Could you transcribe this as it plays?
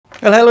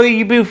Well, hello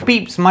you beautiful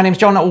peeps, my name's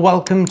John,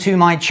 welcome to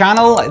my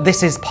channel.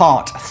 This is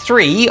part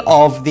 3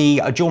 of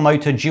the dual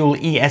motor, dual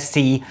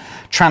ESC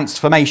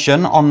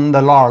transformation on the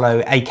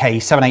Rlaarlo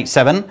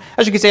AK787.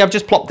 As you can see, I've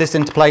just plopped this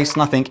into place,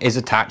 nothing is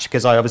attached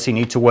because I obviously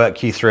need to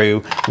work you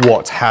through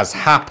what has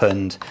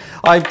happened.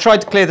 I've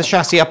tried to clear the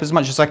chassis up as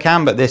much as I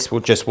can, but this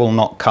will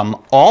not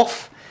come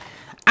off.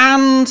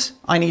 And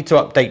I need to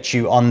update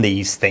you on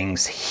these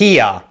things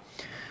here.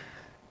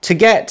 To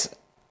get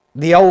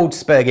the old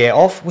spur gear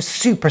off was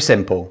super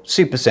simple,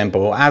 super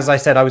simple. As I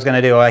said I was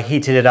going to do, I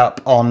heated it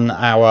up on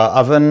our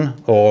oven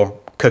or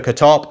cooker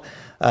top.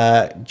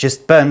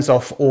 Just burns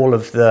off all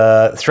of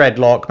the thread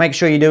lock. Make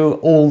sure you do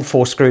all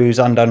 4 screws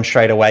undone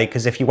straight away,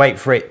 because if you wait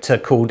for it to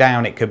cool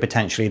down, it could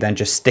potentially then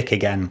just stick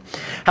again.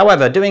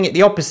 However, doing it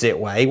the opposite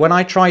way, when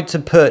I tried to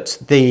put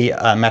the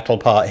metal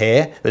part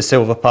here, the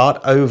silver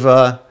part,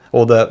 over,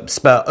 or the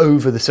spur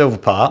over the silver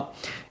part,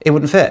 it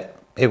wouldn't fit.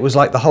 It was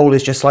like the hole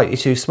is just slightly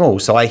too small.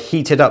 So I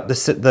heated up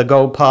the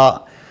gold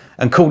part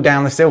and cooled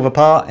down the silver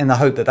part in the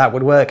hope that that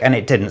would work, and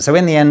it didn't. So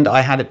in the end,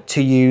 I had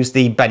to use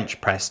the bench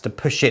press to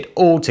push it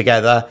all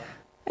together,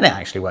 and it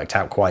actually worked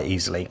out quite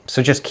easily.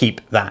 So just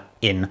keep that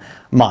in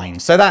mind.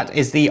 So that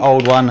is the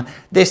old one.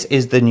 This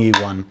is the new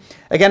one.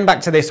 Again, back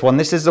to this one.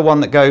 This is the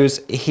one that goes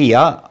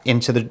here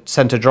into the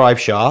center drive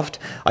shaft.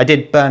 I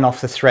did burn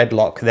off the thread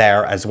lock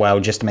there as well,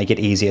 just to make it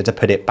easier to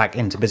put it back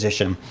into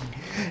position.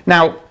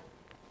 Now,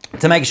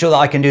 to make sure that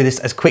I can do this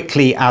as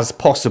quickly as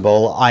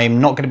possible,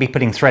 I'm not going to be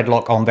putting thread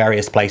lock on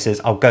various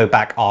places. I'll go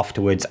back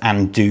afterwards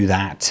and do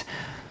that.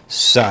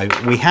 So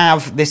we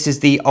have, this is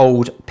the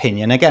old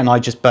pinion. Again, I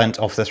just burnt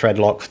off the thread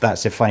lock.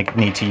 That's if I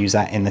need to use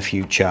that in the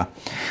future.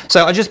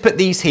 So I just put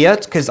these here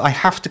because I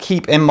have to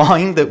keep in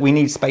mind that we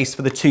need space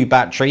for the 2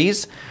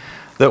 batteries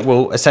that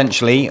will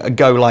essentially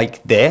go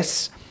like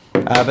this,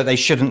 but they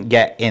shouldn't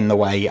get in the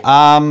way.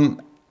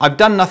 I've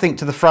done nothing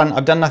to the front,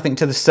 I've done nothing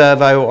to the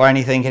servo or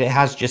anything, it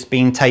has just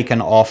been taken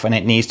off and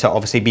it needs to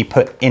obviously be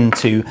put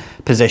into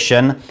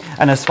position.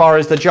 And as far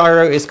as the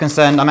gyro is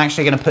concerned, I'm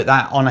actually going to put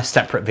that on a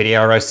separate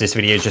video, or else this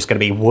video is just going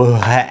to be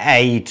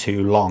way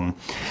too long.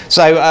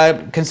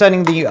 So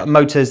concerning the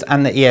motors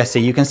and the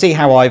ESC, you can see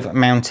how I've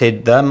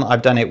mounted them.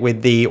 I've done it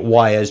with the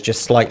wires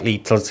just slightly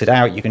tilted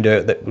out. You can do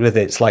it with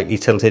it slightly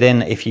tilted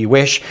in if you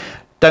wish.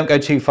 Don't go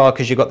too far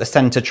because you've got the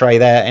center tray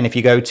there, and if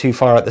you go too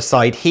far at the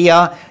side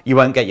here, you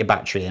won't get your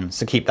battery in,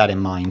 so keep that in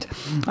mind.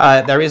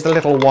 There is a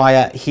little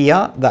wire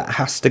here that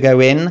has to go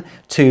in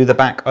to the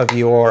back of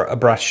your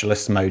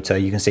brushless motor.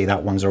 You can see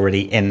that one's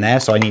already in there,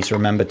 so I need to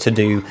remember to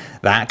do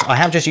that. I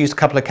have just used a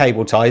couple of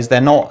cable ties. They're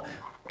not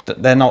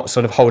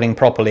sort of holding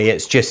properly.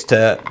 It's just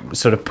to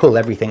sort of pull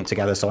everything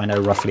together so I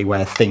know roughly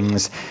where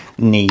things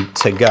need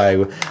to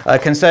go.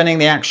 Concerning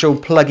the actual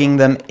plugging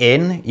them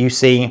in, you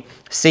see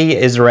C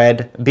is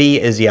red, B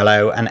is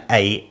yellow, and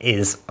A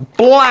is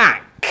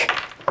black.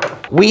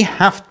 We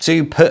have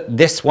to put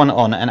this one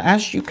on, and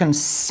as you can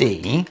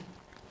see,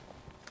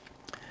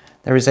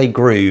 there is a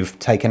groove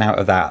taken out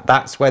of that.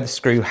 That's where the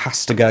screw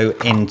has to go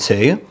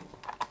into.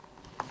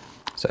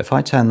 So if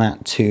I turn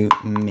that to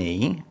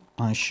me,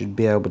 I should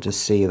be able to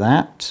see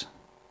that.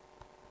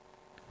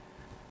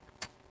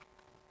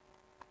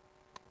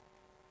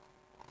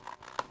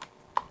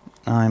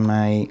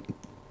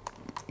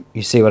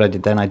 You see what I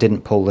did then? I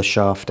didn't pull the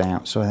shaft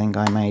out, so I think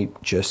I may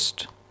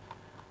just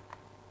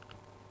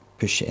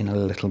push it in a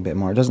little bit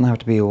more. It doesn't have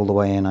to be all the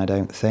way in, I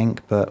don't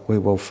think, but we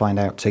will find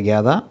out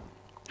together,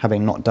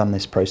 having not done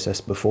this process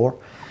before.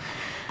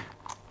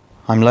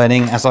 I'm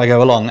learning as I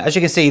go along. As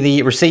you can see,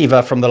 the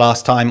receiver from the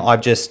last time,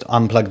 I've just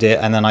unplugged it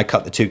and then I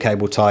cut the 2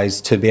 cable ties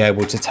to be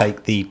able to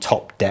take the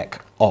top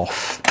deck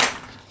off.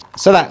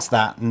 So that's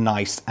that,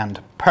 nice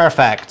and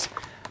perfect.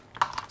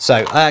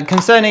 So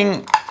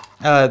concerning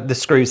the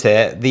screws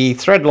here, the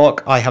thread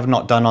lock I have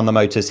not done on the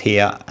motors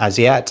here as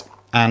yet.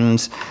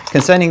 And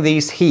concerning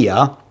these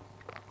here,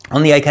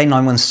 on the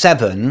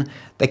AK917,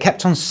 they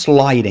kept on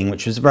sliding,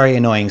 which was very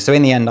annoying. So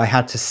in the end, I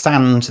had to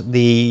sand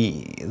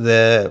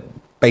the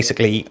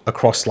basically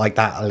across like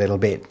that a little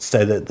bit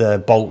so that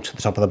the bolt,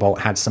 the top of the bolt,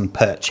 had some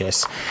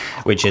purchase,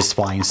 which is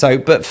fine. So,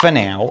 but for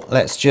now,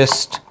 let's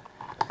just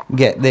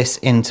get this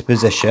into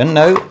position.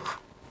 No,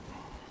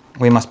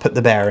 we must put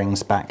the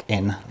bearings back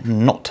in,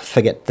 not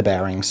forget the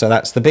bearings. So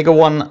that's the bigger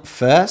one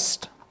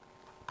first,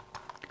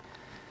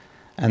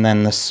 and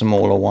then the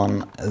smaller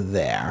one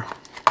there.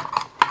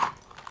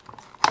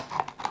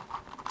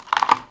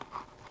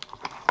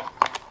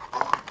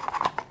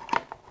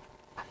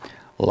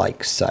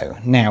 Like so.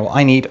 Now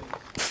I need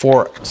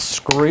 4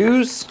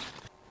 screws.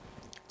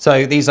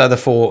 So these are the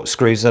 4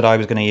 screws that I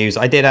was going to use.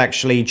 I did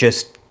actually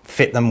just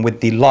fit them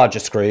with the larger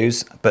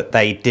screws, but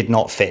they did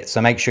not fit. So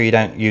make sure you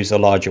don't use the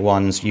larger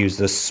ones, use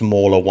the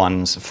smaller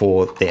ones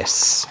for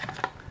this.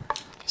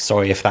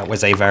 Sorry if that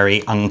was a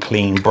very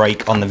unclean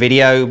break on the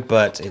video,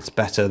 but it's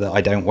better that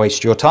I don't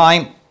waste your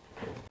time.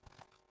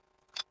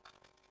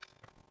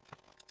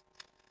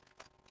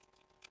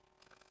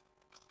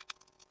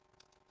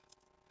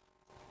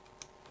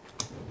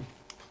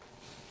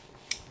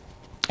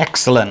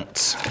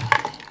 Excellent.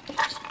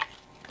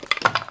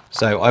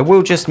 So I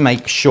will just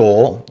make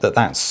sure that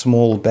that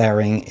small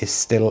bearing is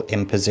still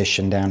in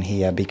position down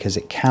here because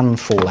it can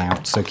fall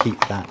out, so keep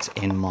that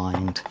in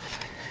mind.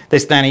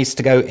 This now needs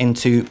to go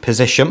into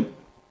position.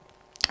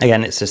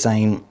 Again, it's the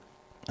same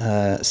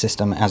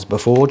system as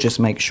before, just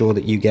make sure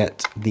that you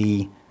get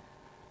the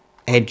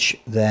edge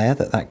there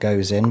that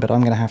goes in, but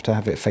I'm going to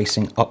have it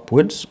facing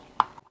upwards.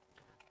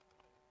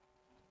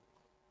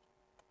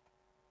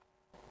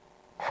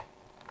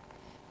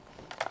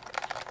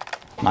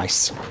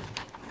 Nice.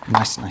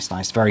 Nice, nice,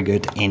 nice. Very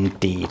good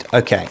indeed.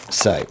 Okay,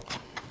 so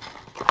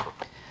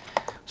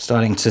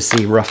starting to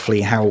see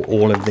roughly how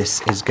all of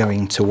this is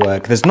going to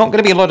work. There's not going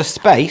to be a lot of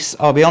space,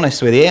 I'll be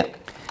honest with you.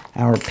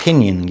 Our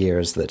pinion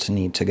gears that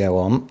need to go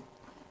on.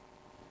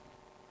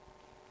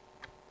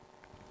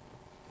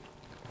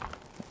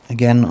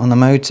 Again, on the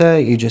motor,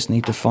 you just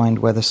need to find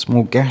where the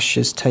small gash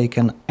is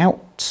taken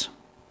out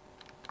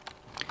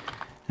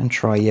and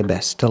try your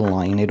best to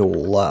line it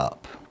all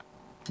up.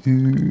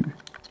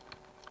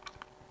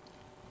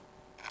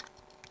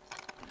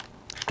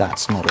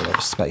 That's not a lot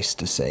of space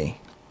to see.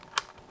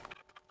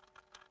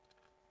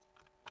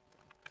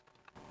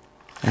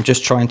 I'm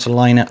just trying to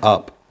line it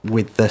up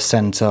with the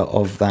center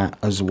of that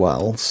as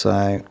well,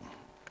 so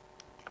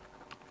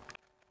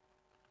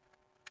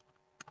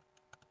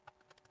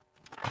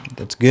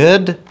that's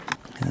good.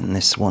 And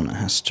this one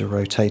has to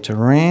rotate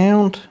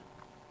around.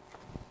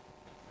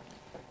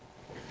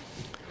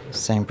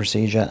 Same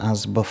procedure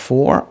as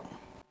before.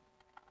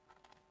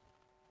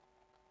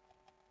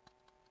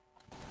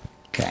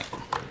 Okay.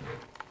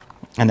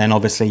 And then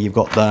obviously you've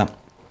got the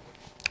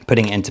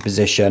putting it into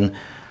position.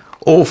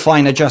 All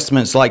fine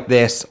adjustments like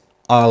this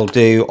I'll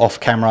do off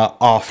camera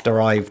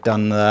after I've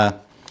done the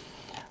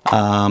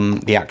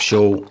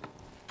actual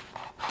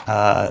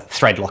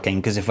thread locking,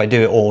 because if I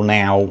do it all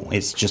now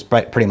it's just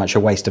pretty much a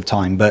waste of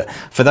time. But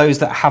for those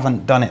that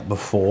haven't done it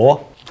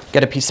before,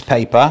 get a piece of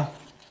paper.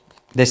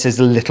 This is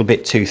a little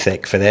bit too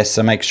thick for this,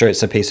 so make sure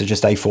it's a piece of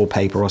just A4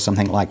 paper or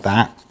something like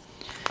that.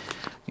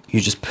 You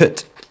just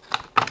put,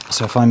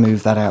 so if I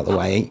move that out of the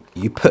way,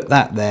 you put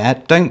that there.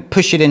 Don't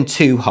push it in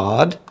too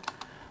hard,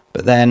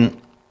 but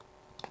then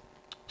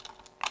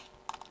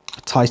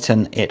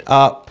tighten it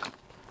up.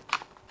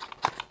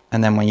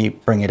 And then when you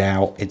bring it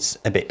out, it's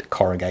a bit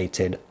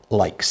corrugated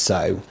like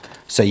so.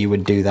 So you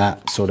would do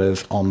that sort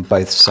of on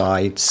both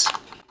sides.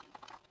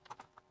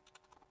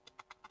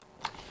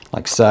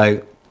 Like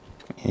so.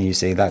 You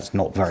see that's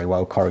not very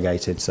well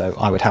corrugated, so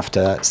I would have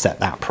to set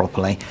that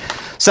properly.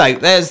 So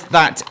there's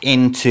that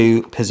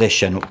into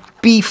position.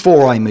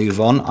 Before I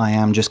move on, I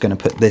am just going to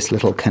put this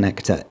little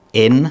connector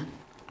in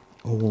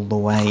all the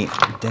way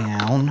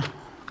down.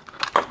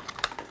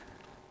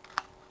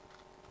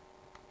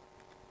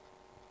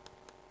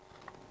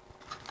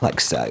 Like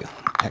so.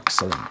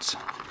 Excellent.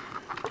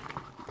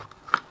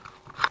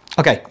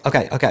 Okay.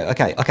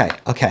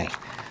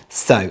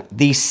 So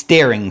the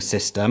steering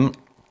system,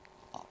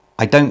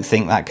 I don't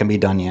think that can be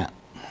done yet.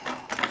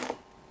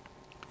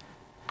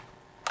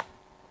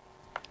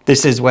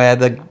 This is where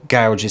the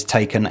gouge is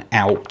taken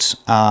out,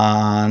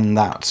 and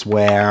that's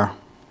where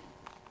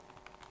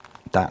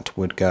that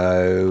would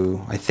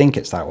go. I think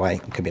it's that way.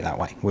 It could be that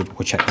way. We'll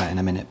check that in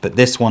a minute. But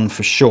this one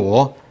for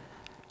sure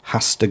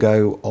has to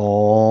go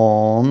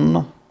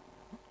on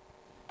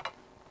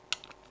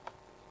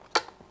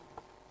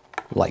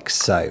like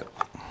so.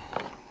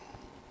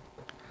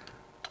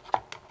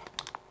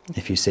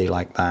 If you see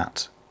like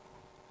that.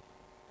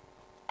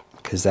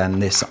 Because then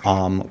this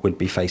arm would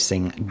be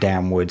facing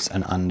downwards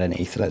and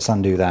underneath. Let's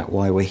undo that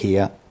while we're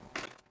here.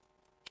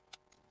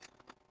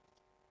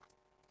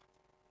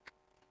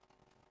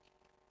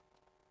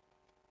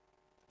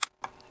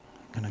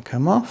 Gonna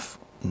come off?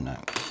 No.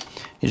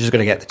 You're just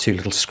gonna get the two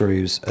little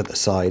screws at the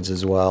sides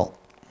as well.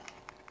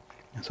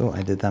 I thought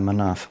I did them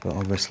enough, but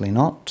obviously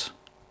not.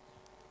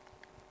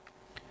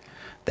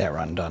 They're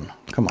undone.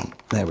 Come on,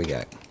 there we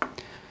go.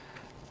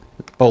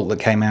 The bolt that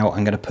came out,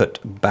 I'm gonna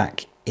put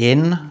back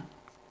in.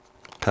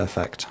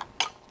 Perfect.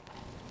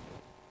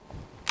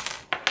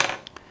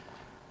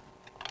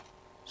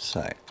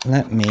 So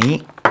let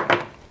me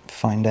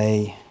find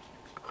a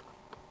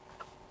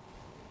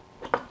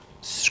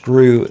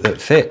screw that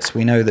fits.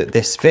 We know that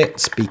this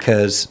fits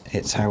because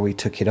it's how we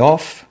took it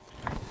off.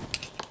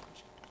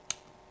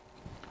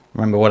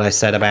 Remember what I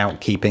said about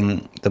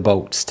keeping the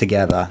bolts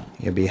together.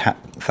 You'll be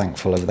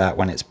thankful of that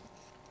when it's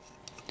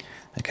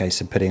okay.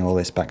 So putting all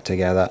this back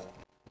together.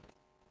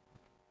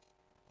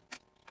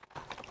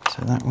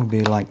 So that will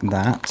be like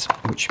that,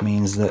 which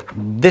means that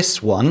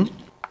this one,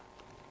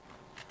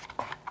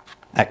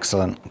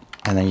 excellent,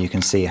 and then you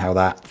can see how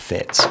that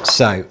fits.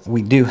 So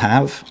we do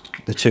have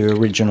the two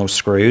original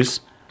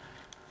screws.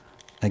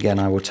 Again,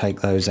 I will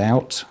take those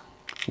out.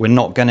 We're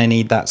not going to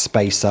need that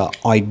spacer,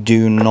 I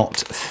do not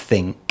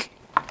think.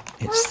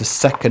 It's the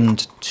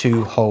second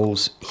two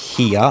holes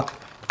here,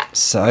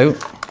 so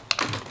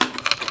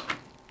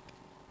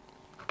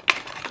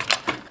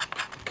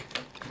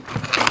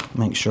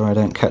make sure I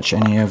don't catch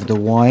any of the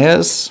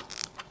wires.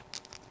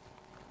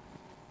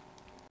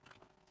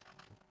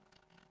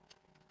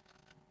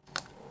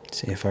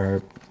 See if I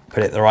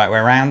put it the right way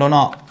around or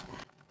not.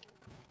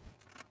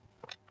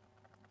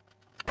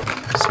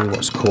 Let's see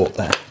what's caught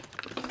there.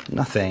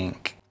 Nothing.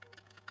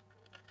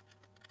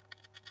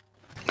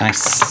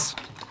 Nice.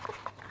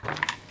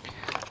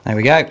 There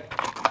we go.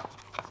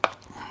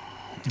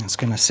 It's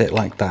going to sit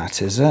like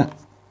that, is it?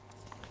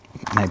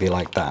 Maybe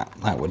like that.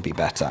 That would be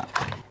better.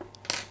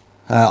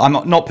 I'm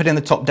not putting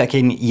the top deck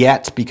in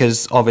yet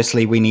because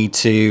obviously we need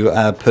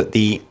to put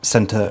the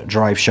center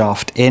drive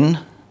shaft in.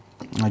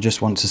 I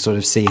just want to sort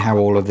of see how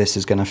all of this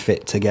is going to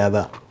fit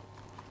together.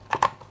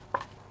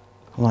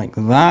 Like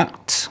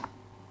that.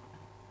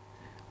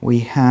 We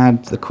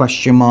had the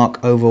question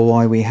mark over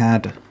why we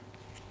had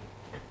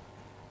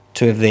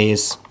two of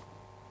these.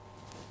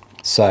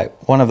 So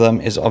one of them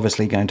is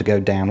obviously going to go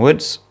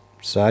downwards.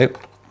 So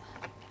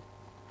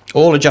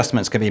all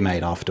adjustments can be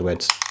made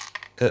afterwards.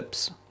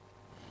 Oops.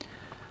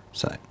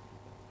 So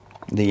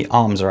the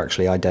arms are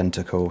actually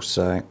identical.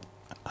 So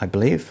I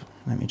believe,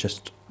 let me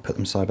just put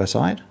them side by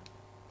side.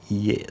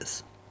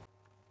 Yes.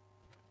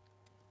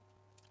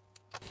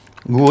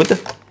 Good.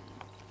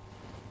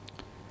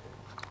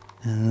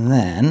 And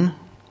then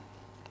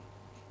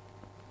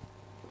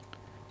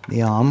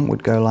the arm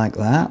would go like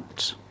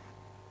that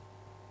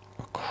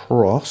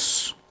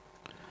across,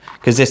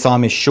 because this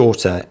arm is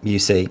shorter, you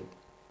see.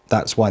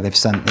 That's why they've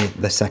sent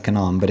the second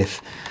arm. But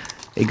if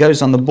it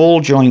goes on the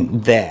ball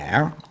joint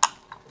there,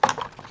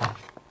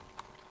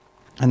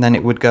 and then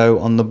it would go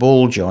on the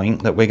ball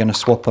joint that we're going to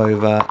swap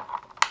over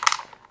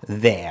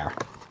there.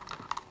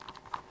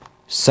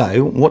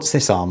 So what's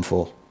this arm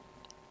for?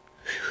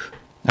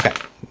 Okay,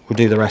 we'll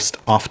do the rest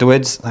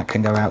afterwards. That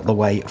can go out the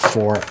way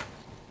for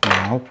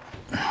now.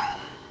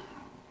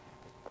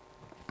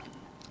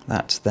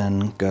 That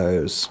then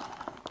goes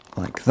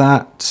like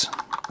that,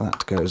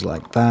 that goes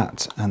like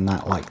that, and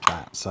that like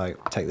that. So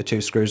take the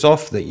two screws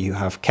off that you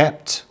have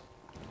kept.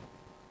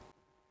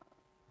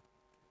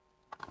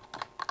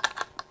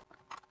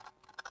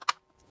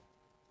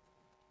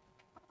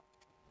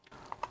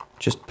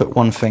 Just put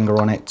one finger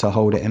on it to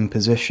hold it in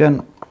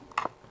position.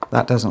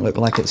 That doesn't look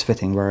like it's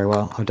fitting very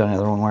well. I've done it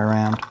the wrong way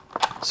around.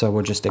 So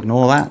we'll just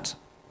ignore that.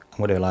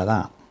 We'll do it like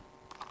that.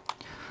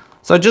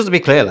 So just to be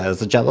clear,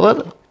 ladies and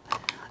gentlemen,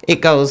 it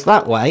goes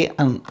that way,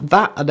 and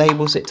that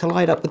enables it to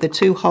line up with the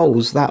two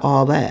holes that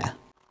are there.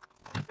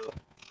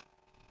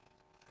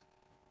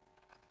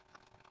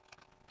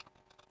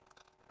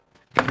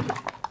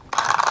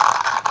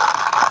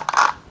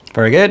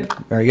 Very good,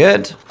 very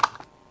good.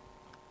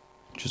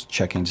 Just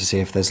checking to see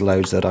if there's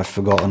loads that I've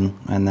forgotten,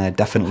 and there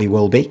definitely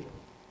will be.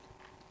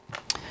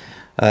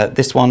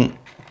 This one,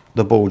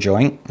 the ball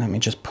joint, let me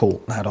just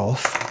pull that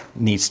off.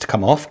 Needs to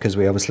come off because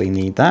we obviously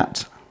need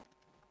that.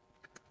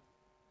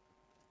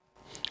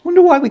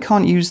 Wonder why we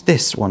can't use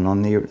this one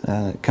on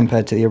the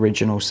compared to the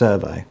original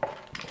servo.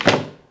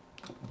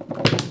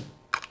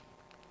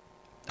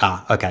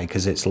 Ah, okay,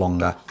 because it's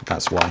longer,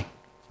 that's why.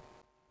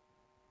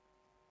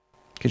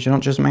 Could you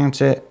not just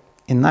mount it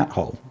in that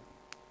hole?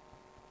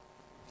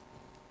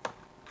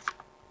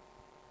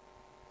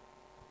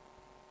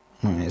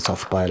 It's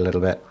off by a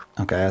little bit.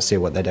 Okay, I see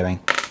what they're doing.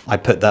 I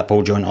put that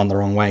ball joint on the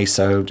wrong way,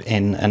 so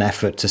in an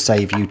effort to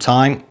save you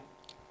time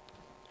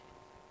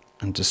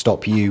and to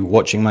stop you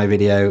watching my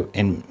video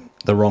in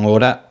the wrong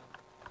order,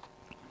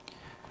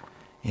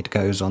 it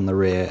goes on the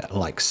rear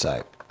like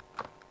so.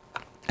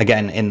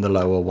 Again, in the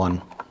lower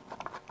one,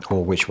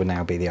 or which would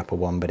now be the upper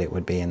one, but it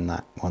would be in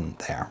that one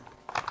there.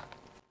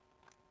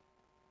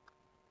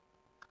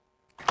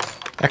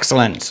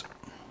 Excellent.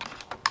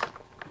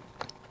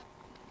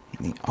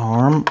 The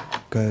arm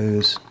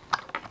goes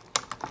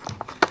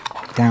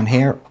down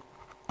here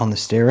on the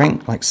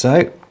steering, like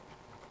so.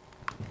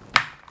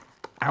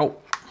 Ow.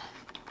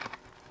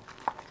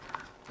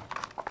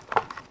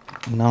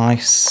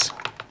 Nice.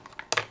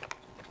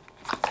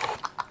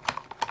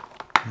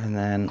 And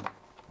then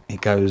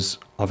it goes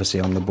obviously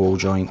on the ball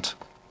joint.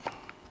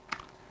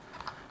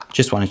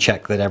 Just want to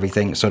check that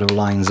everything sort of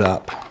lines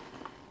up.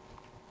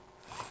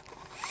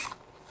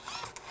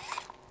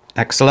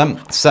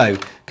 Excellent. So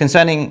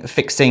concerning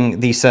fixing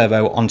the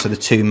servo onto the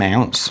two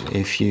mounts,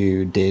 if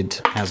you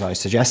did as I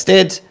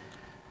suggested,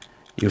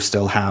 you'll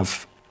still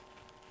have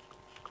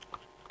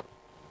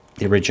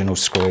the original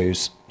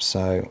screws.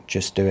 So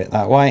just do it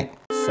that way.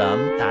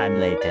 Some time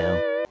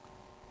later.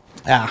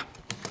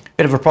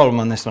 Bit of a problem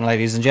on this one,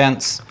 ladies and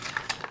gents.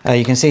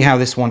 You can see how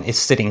this one is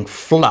sitting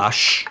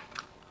flush,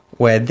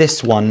 where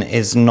this one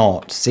is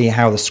not. See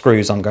how the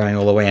screws aren't going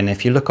all the way in.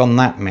 If you look on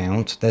that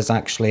mount, there's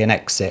actually an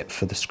exit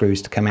for the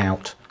screws to come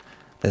out.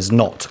 There's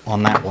not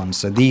on that one.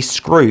 So these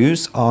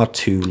screws are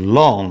too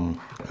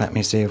long. Let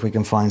me see if we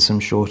can find some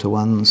shorter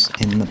ones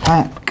in the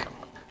pack.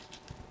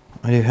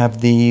 I do have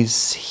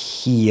these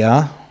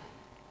here.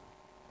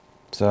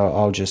 So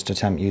I'll just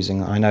attempt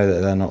using, I know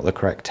that they're not the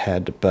correct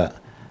head, but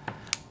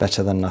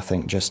better than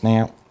nothing just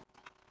now.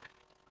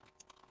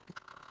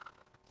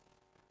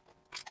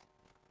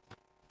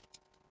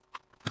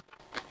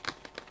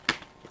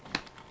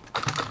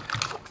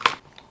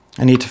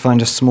 I need to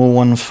find a small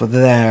one for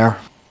there.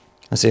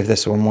 Let's see if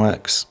this one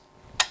works.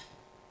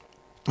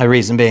 The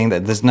reason being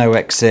that there's no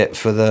exit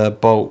for the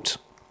bolt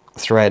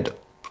thread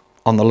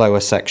on the lower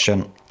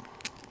section.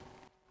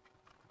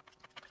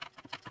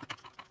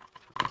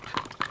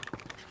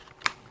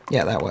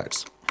 Yeah, that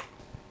works.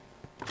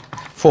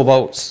 4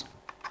 bolts.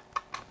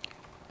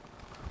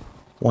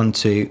 1,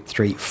 2,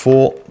 3,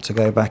 4 to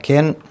go back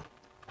in.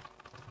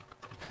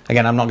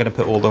 Again, I'm not going to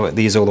put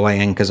these all the way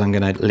in because I'm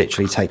going to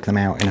literally take them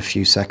out in a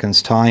few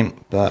seconds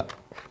time, but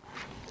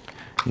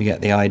you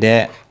get the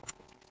idea.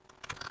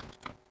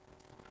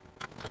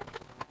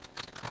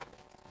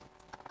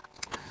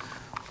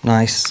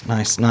 Nice,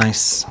 nice,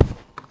 nice.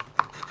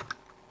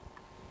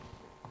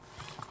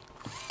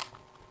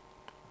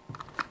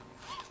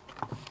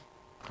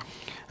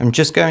 I'm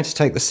just going to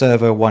take the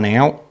servo one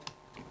out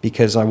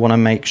because I want to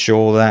make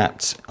sure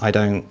that I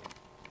don't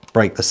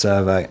break the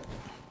servo.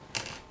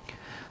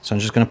 So I'm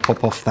just going to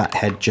pop off that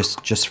head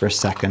just for a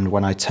second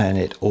when I turn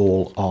it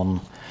all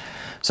on.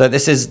 So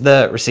this is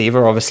the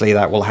receiver. Obviously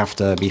that will have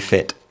to be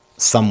fit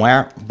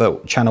somewhere,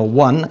 but channel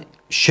 1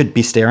 should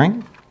be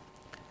steering.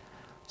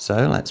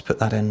 So let's put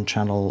that in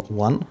channel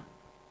 1.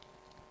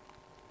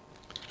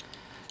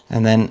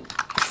 And then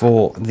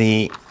for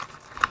the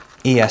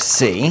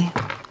ESC,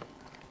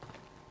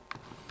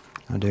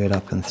 I'll do it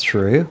up and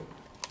through.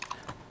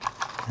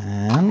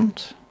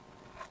 And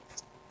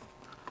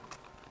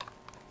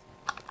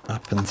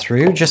up and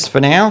through just for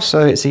now,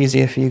 so it's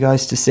easier for you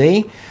guys to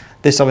see.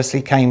 This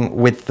obviously came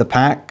with the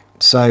pack,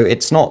 so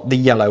it's not the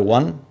yellow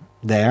one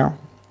there.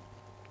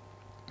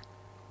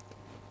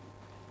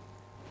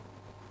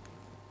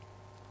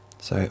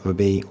 So it would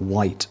be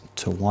white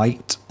to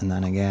white, and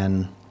then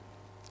again,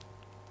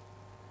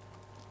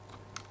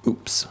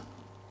 oops,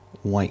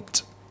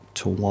 white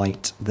to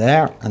white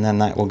there, and then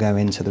that will go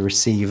into the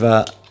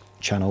receiver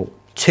channel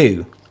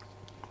 2,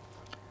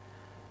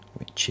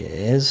 which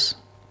is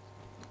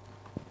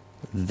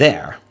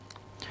there.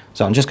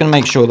 So I'm just going to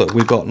make sure that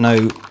we've got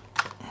nothing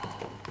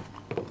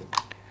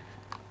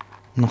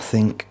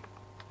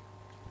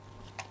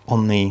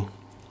on the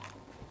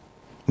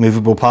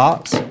movable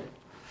parts.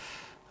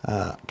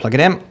 Plug it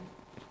in,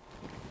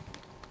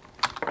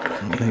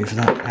 move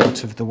that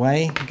out of the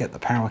way, get the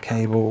power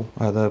cable,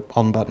 the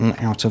on button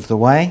out of the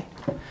way.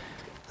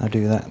 I'll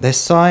do that this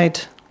side,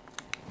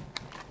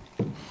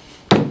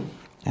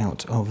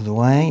 out of the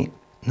way,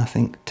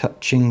 nothing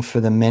touching for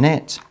the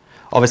minute.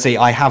 Obviously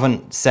I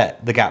haven't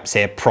set the gaps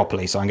here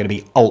properly, so I'm going to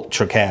be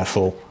ultra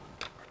careful,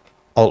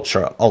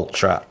 ultra.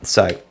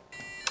 So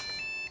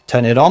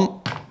turn it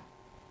on.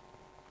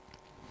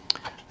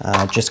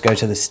 Just go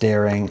to the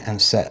steering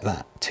and set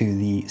that to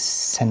the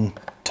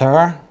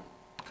center,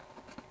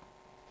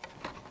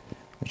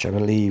 which I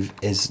believe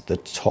is the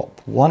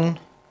top one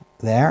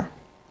there.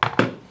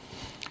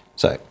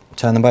 So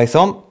turn them both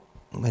on.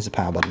 Where's the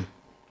power button?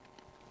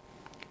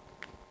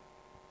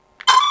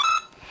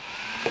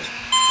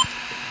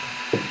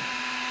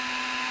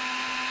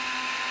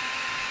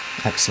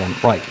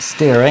 Excellent. Right,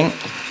 steering.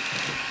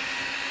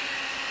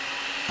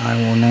 I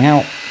will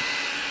now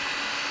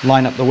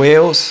line up the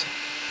wheels.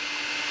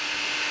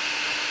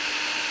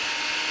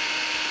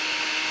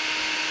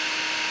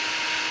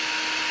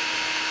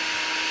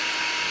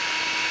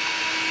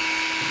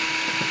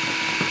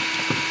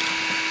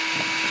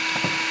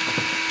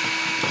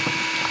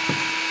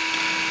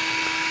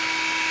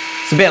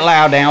 It's a bit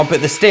loud now, but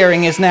the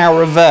steering is now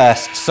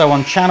reversed. So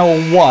on channel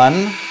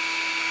 1,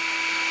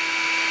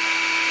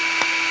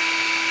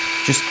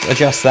 just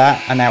adjust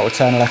that, and now it will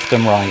turn left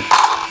and right.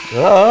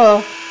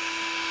 Oh.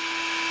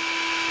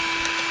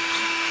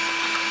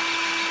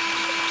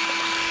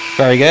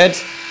 Very good.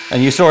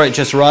 And you saw it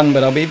just run,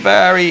 but I'll be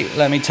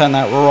let me turn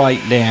that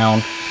right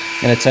down.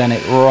 I'm going to turn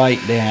it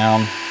right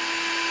down.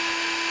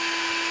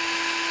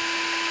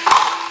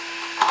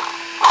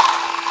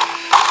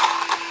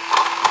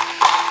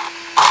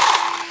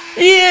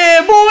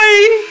 Yeah,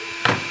 boy!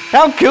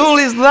 How cool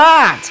is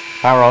that?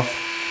 Power off.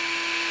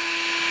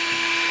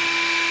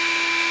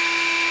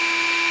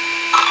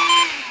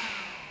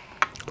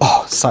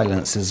 Oh,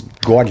 silence is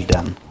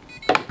golden.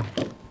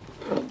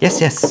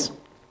 Yes.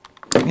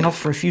 Been off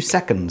for a few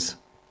seconds.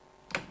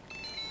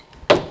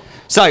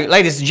 So,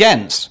 ladies and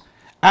gents,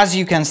 as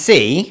you can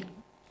see,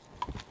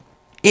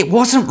 it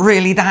wasn't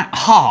really that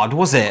hard,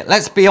 was it?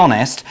 Let's be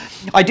honest.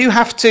 I do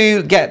have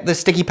to get the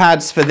sticky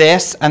pads for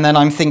this, and then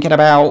I'm thinking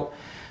about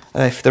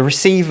if the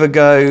receiver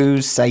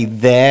goes, say,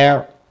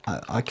 there,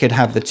 I could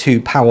have the 2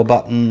 power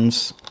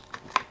buttons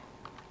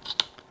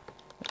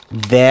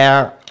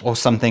there or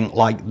something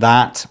like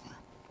that.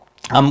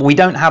 We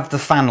don't have the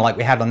fan like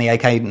we had on the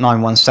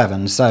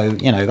AK917, so,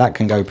 you know, that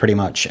can go pretty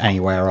much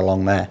anywhere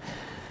along there.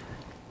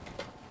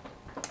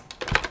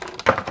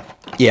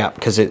 Yeah,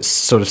 because it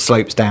sort of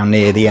slopes down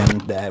near the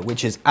end there,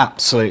 which is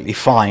absolutely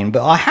fine.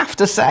 But I have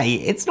to say,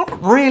 it's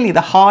not really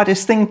the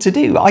hardest thing to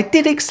do. I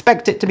did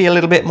expect it to be a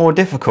little bit more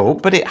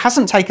difficult, but it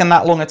hasn't taken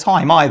that long a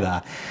time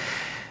either,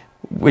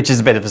 which is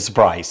a bit of a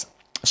surprise.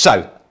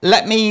 So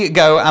let me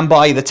go and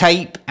buy the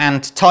tape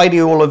and tidy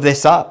all of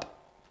this up,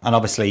 and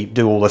obviously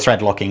do all the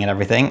thread locking and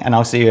everything, and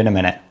I'll see you in a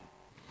minute.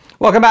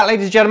 Welcome back,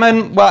 ladies and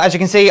gentlemen. Well, as you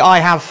can see, I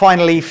have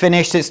finally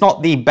finished. It's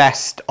not the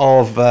best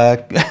of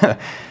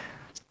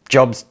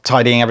jobs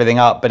tidying everything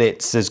up, but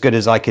it's as good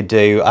as I could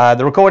do.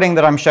 The recording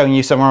that I'm showing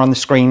you somewhere on the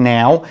screen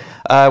now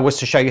was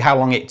to show you how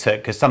long it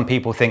took, because some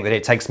people think that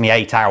it takes me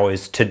 8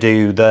 hours to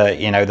do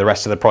the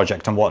rest of the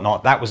project and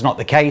whatnot. That was not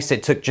the case.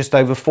 It took just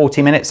over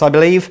 40 minutes, I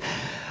believe.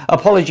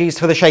 Apologies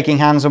for the shaking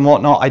hands and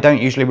whatnot. I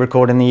don't usually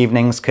record in the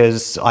evenings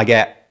because I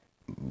get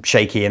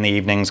shaky in the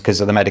evenings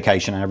because of the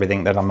medication and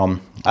everything that I'm on,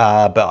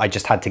 but I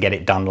just had to get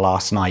it done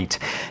last night.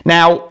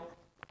 Now,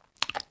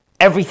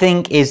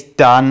 everything is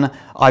done.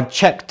 I've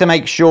checked to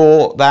make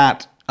sure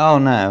that, oh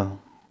no,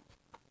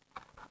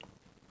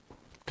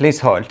 please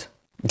hold.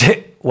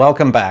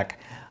 Welcome back.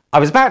 I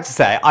was about to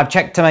say, I've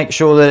checked to make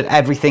sure that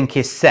everything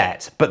is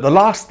set, but the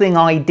last thing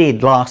I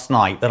did last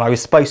night that I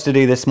was supposed to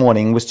do this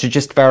morning was to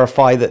just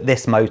verify that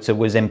this motor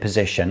was in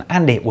position,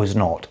 and it was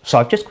not. So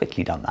I've just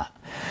quickly done that.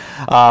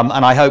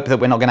 And I hope that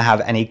we're not going to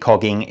have any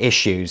cogging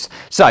issues.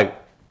 So,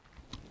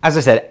 as I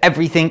said,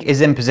 everything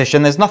is in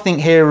position. There's nothing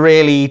here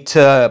really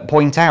to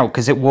point out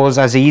because it was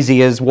as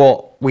easy as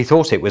what we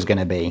thought it was going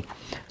to be.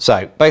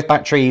 So, both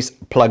batteries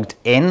plugged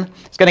in.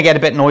 It's going to get a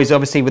bit noisy,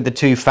 obviously, with the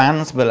two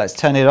fans, but let's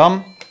turn it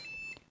on.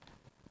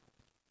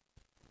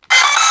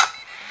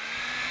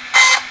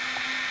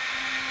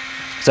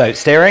 So,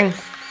 steering.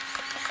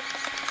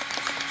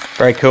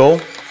 Very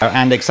cool.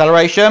 And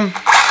acceleration.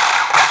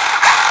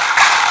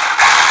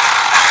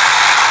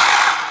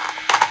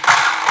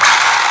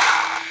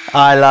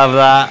 I love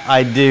that.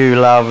 I do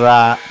love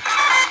that.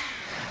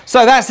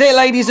 So that's it,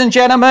 ladies and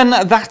gentlemen.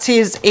 That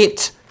is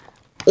it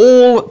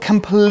all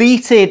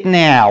completed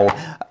now.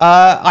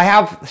 I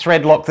have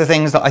thread locked the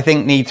things that I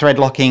think need thread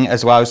locking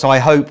as well, so I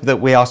hope that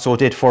we are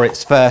sorted for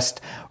its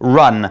first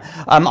run.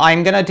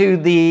 I'm going to do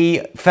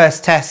the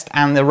first test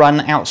and the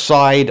run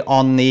outside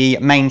on the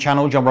main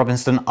channel, John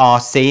Robinson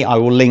RC. I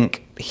will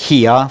link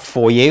here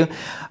for you.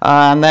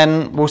 And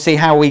then we'll see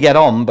how we get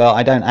on, but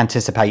I don't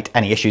anticipate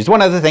any issues.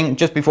 One other thing,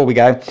 just before we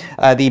go,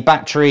 the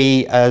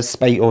battery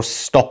or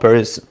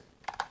stoppers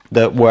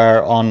that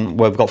were on,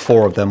 well, we've got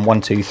 4 of them,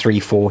 1, 2, 3,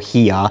 4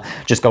 here,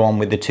 just go on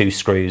with the 2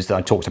 screws that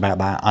I talked about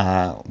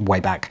that way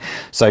back.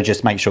 So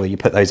just make sure you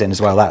put those in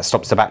as well. That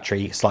stops the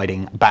battery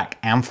sliding back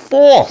and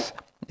forth.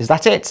 Is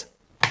that it?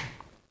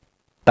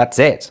 That's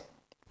it.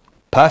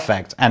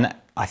 Perfect. And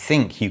I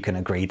think you can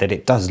agree that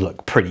it does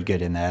look pretty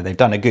good in there. They've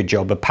done a good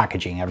job of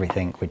packaging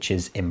everything, which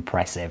is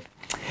impressive.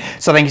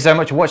 So thank you so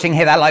much for watching.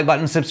 Hit that like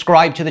button,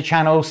 subscribe to the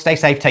channel, stay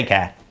safe, take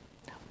care.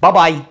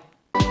 Bye-bye.